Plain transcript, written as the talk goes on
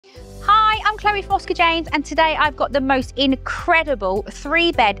Chloe Fosker James, and today I've got the most incredible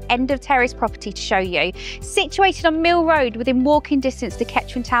 3-bed end of terrace property to show you. Situated on Mill Road within walking distance to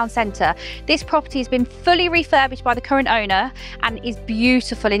Kettering town centre, this property has been fully refurbished by the current owner and is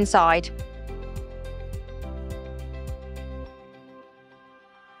beautiful inside.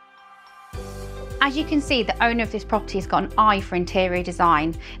 As you can see, the owner of this property has got an eye for interior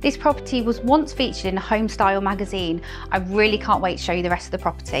design. This property was once featured in a Home Style magazine. I really can't wait to show you the rest of the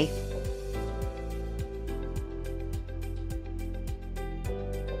property.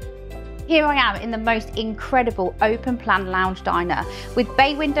 Here I am in the most incredible open plan lounge diner with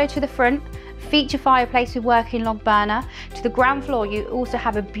bay window to the front, feature fireplace with working log burner. To the ground floor you also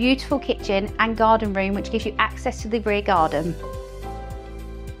have a beautiful kitchen and garden room which gives you access to the rear garden.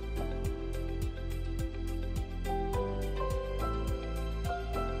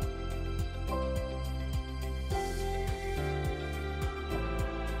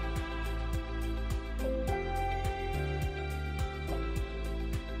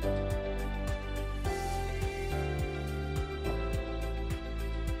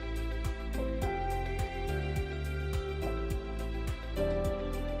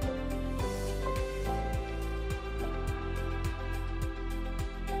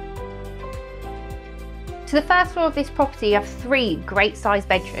 To the first floor of this property you have 3 great sized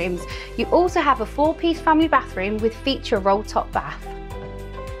bedrooms. You also have a 4-piece family bathroom with feature roll top bath.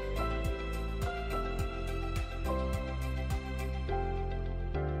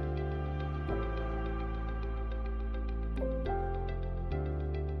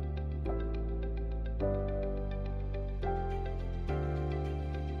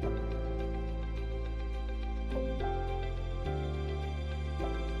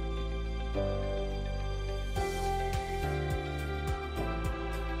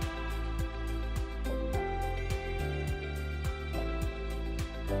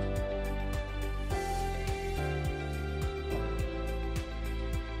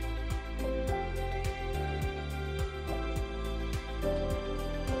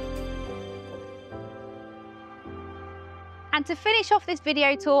 And to finish off this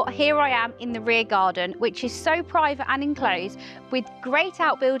video tour, here I am in the rear garden, which is so private and enclosed with great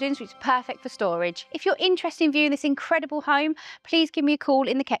outbuildings, which is perfect for storage. If you're interested in viewing this incredible home, please give me a call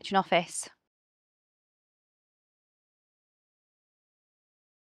in the Kettering office.